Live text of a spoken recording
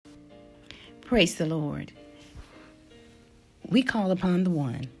Praise the Lord. We call upon the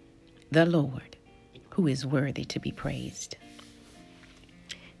one, the Lord, who is worthy to be praised.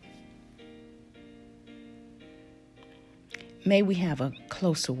 May we have a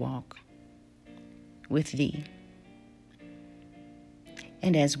closer walk with Thee.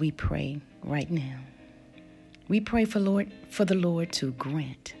 And as we pray right now, we pray for the Lord to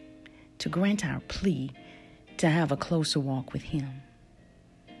grant our plea to have a closer walk with Him.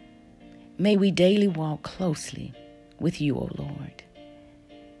 May we daily walk closely with You, O Lord.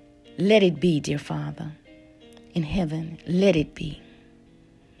 Let it be, dear Father, in heaven, let it be.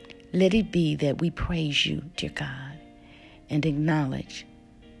 Let it be that we praise You, dear God, and acknowledge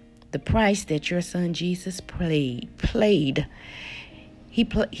the price that Your Son Jesus paid. He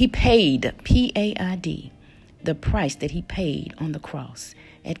paid, P-A-I-D, the price that He paid on the cross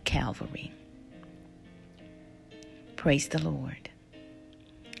at Calvary. Praise the Lord.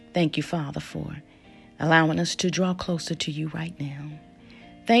 Thank You, Father, for allowing us to draw closer to You right now.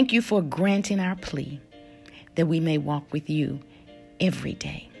 Thank You for granting our plea that we may walk with You every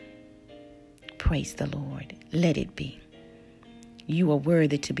day. Praise the Lord. Let it be. You are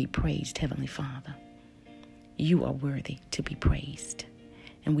worthy to be praised, Heavenly Father. You are worthy to be praised.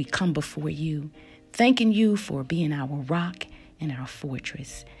 And we come before You, thanking You for being our rock and our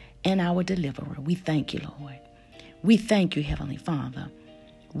fortress and our deliverer. We thank You, Lord. We thank You, Heavenly Father.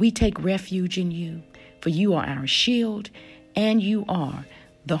 We take refuge in You, for You are our shield and You are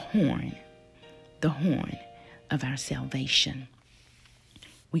the horn of our salvation.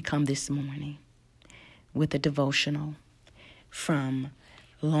 We come this morning with a devotional from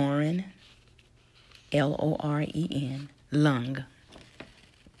Lauren, L-O-R-E-N, Lung.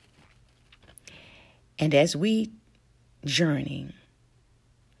 And as we journey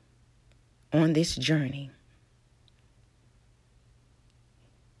on this journey,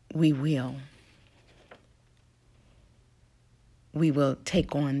 we will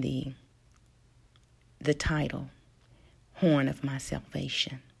take on the title, Horn of My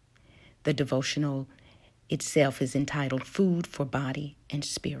Salvation. The devotional itself is entitled Food for Body and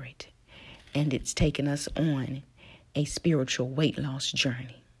Spirit, and it's taken us on a spiritual weight loss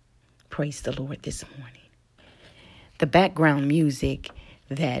journey. Praise the Lord this morning. The background music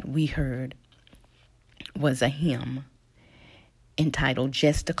that we heard was a hymn entitled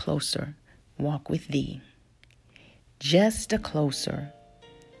Just a Closer Walk with Thee. Just a closer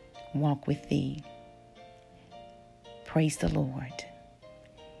walk with Thee. Praise the Lord.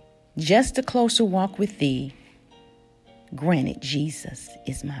 Just a closer walk with Thee. Granted, Jesus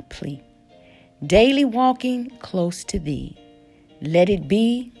is my plea. Daily walking close to Thee. Let it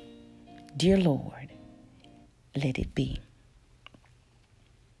be, dear Lord, let it be.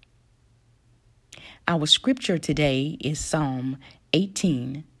 Our scripture today is Psalm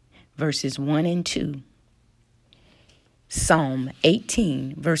 18, verses 1 and 2. Psalm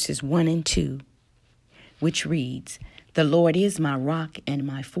 18, verses 1 and 2, which reads, The Lord is my rock and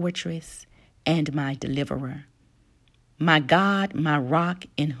my fortress and my deliverer, my God, my rock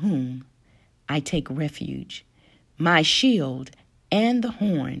in whom I take refuge, my shield and the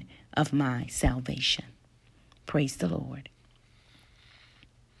horn of my salvation. Praise the Lord.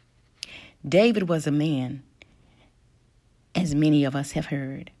 David was a man, as many of us have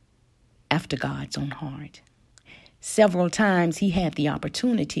heard, after God's own heart. Several times he had the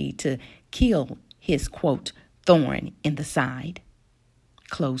opportunity to kill his, quote, thorn in the side,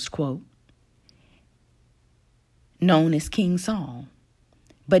 close quote, known as King Saul.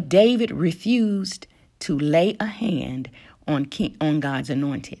 But David refused to lay a hand on God's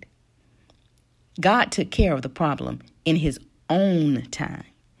anointed. God took care of the problem in His own time.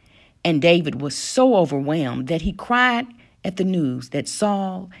 And David was so overwhelmed that he cried at the news that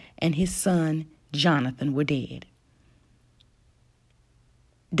Saul and his son Jonathan were dead.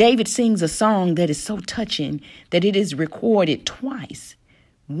 David sings a song that is so touching that it is recorded twice.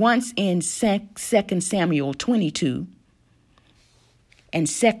 Once in 2 Samuel 22, and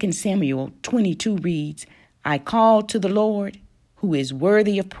 2 Samuel 22 reads, I called to the Lord, who is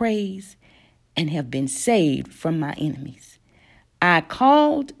worthy of praise, and have been saved from my enemies. I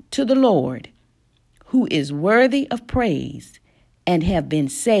called to the Lord, who is worthy of praise, and have been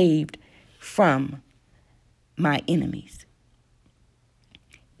saved from my enemies.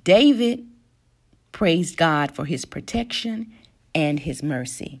 David praised God for His protection and His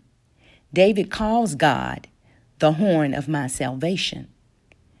mercy. David calls God the horn of my salvation.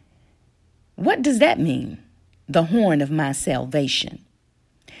 What does that mean? The horn of my salvation.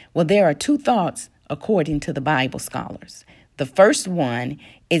 Well, there are two thoughts according to the Bible scholars. The first one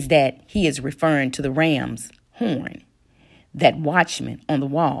is that he is referring to the ram's horn, that watchman on the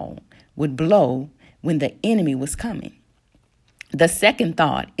wall would blow when the enemy was coming. The second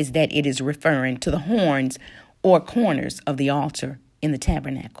thought is that it is referring to the horns or corners of the altar in the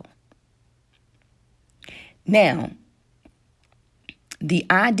tabernacle. Now, the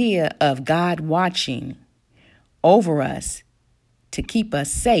idea of God watching over us to keep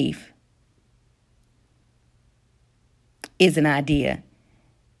us safe is an idea,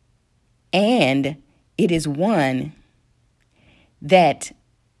 and it is one that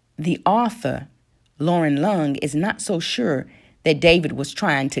the author, Lauren Lung, is not so sure that David was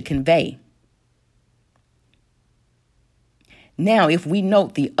trying to convey. Now, if we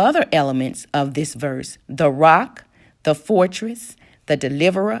note the other elements of this verse, the rock, the fortress, the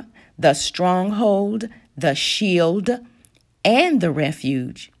deliverer, the stronghold, the shield, and the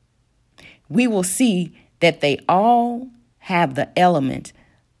refuge, we will see that they all have the element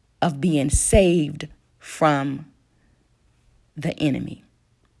of being saved from the enemy.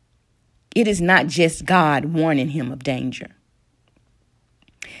 It is not just God warning him of danger.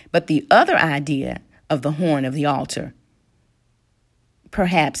 But the other idea of the horn of the altar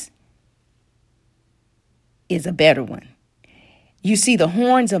perhaps is a better one. You see, the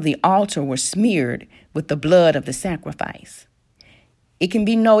horns of the altar were smeared with the blood of the sacrifice. It can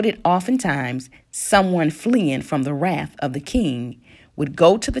be noted oftentimes someone fleeing from the wrath of the king would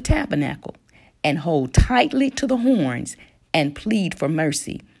go to the tabernacle and hold tightly to the horns and plead for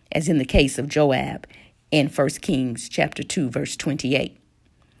mercy, as in the case of Joab in 1 Kings chapter 2, verse 28.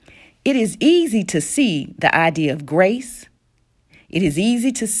 It is easy to see the idea of grace. It is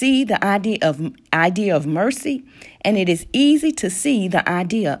easy to see the idea of mercy, and it is easy to see the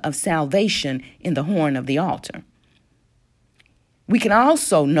idea of salvation in the horn of the altar. We can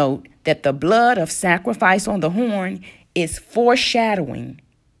also note that the blood of sacrifice on the horn is foreshadowing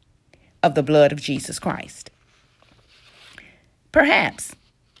of the blood of Jesus Christ. Perhaps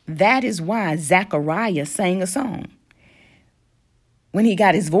that is why Zechariah sang a song when he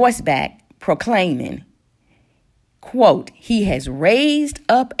got his voice back, proclaiming, quote, "He has raised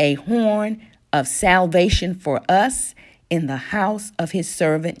up a horn of salvation for us in the house of his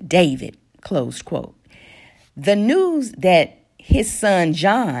servant David," close quote. The news that his son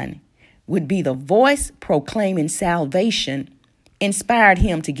John would be the voice proclaiming salvation inspired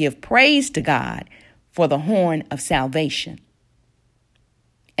him to give praise to God for the horn of salvation.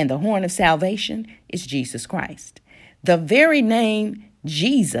 And the horn of salvation is Jesus Christ. The very name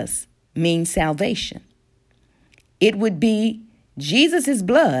Jesus means salvation. It would be Jesus'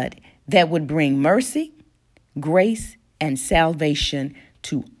 blood that would bring mercy, grace, and salvation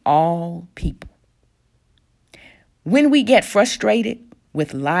to all people. When we get frustrated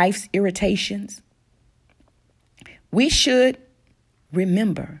with life's irritations, we should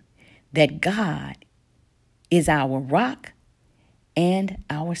remember that God is our rock and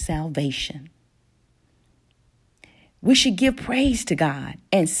our salvation. We should give praise to God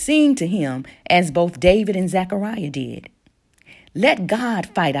and sing to him as both David and Zechariah did. Let God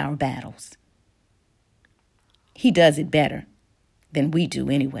fight our battles. He does it better than we do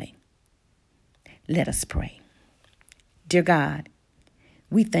anyway. Let us pray. Dear God,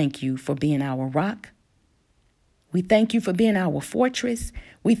 we thank you for being our rock. We thank you for being our fortress.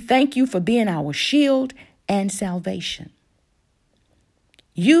 We thank you for being our shield and salvation.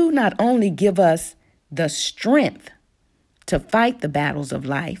 You not only give us the strength to fight the battles of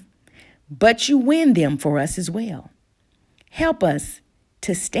life, but you win them for us as well. Help us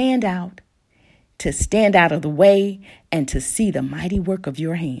to stand out of the way, and to see the mighty work of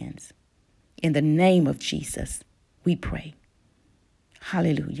your hands. In the name of Jesus, we pray.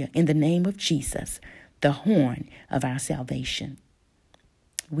 Hallelujah. In the name of Jesus, the horn of our salvation,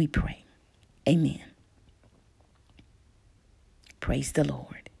 we pray. Amen. Praise the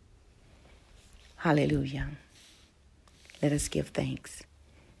Lord. Hallelujah. Let us give thanks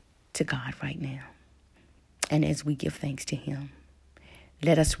to God right now. And as we give thanks to him,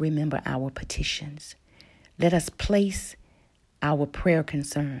 let us remember our petitions. Let us place our prayer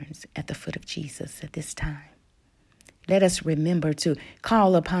concerns at the foot of Jesus at this time. Let us remember to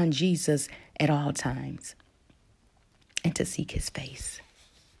call upon Jesus at all times and to seek his face.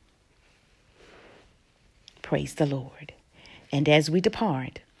 Praise the Lord. And as we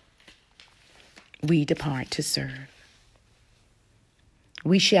depart to serve.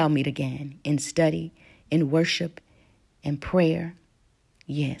 We shall meet again in study, in worship, and prayer.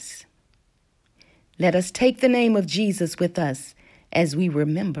 Yes. Let us take the name of Jesus with us as we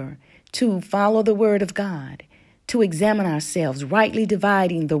remember to follow the word of God, to examine ourselves, rightly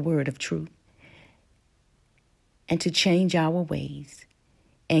dividing the word of truth, and to change our ways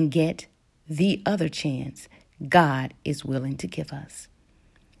and get the other chance God is willing to give us.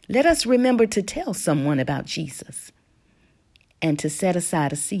 Let us remember to tell someone about Jesus and to set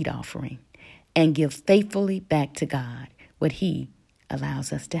aside a seed offering and give faithfully back to God what He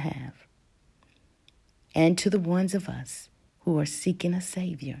allows us to have. And to the ones of us who are seeking a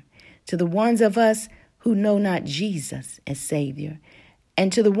Savior, to the ones of us who know not Jesus as Savior,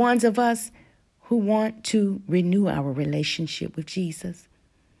 and to the ones of us who want to renew our relationship with Jesus,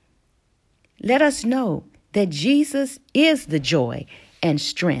 let us know that Jesus is the joy and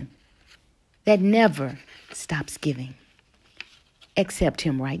strength that never stops giving. Accept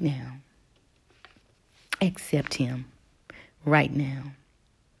Him right now. Accept Him right now.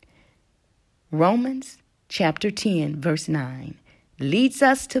 Romans chapter 10, verse 9 leads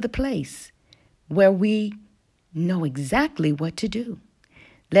us to the place where we know exactly what to do.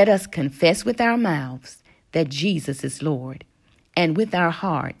 Let us confess with our mouths that Jesus is Lord, and with our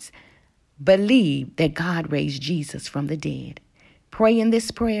hearts believe that God raised Jesus from the dead. Pray in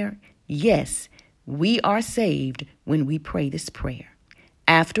this prayer. Yes, we are saved when we pray this prayer.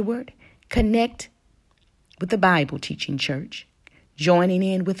 Afterward, connect with the Bible teaching church, joining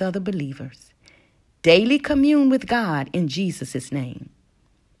in with other believers. Daily commune with God in Jesus' name.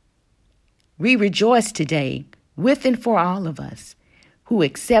 We rejoice today with and for all of us who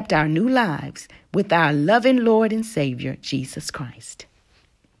accept our new lives with our loving Lord and Savior, Jesus Christ.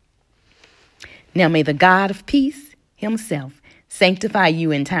 Now may the God of peace Himself sanctify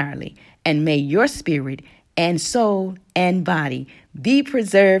you entirely, and may your spirit and soul and body be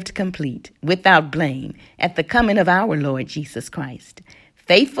preserved complete, without blame, at the coming of our Lord Jesus Christ.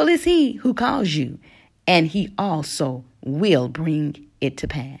 Faithful is He who calls you, and He also will bring it to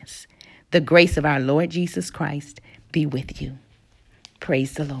pass. The grace of our Lord Jesus Christ be with you.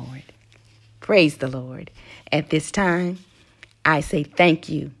 Praise the Lord. Praise the Lord. At this time, I say thank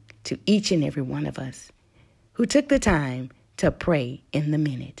you to each and every one of us who took the time to pray in the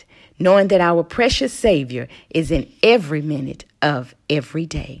minute, knowing that our precious Savior is in every minute of every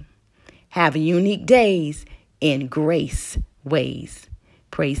day. Have unique days in grace ways.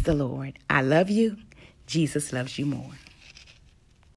 Praise the Lord. I love you. Jesus loves you more.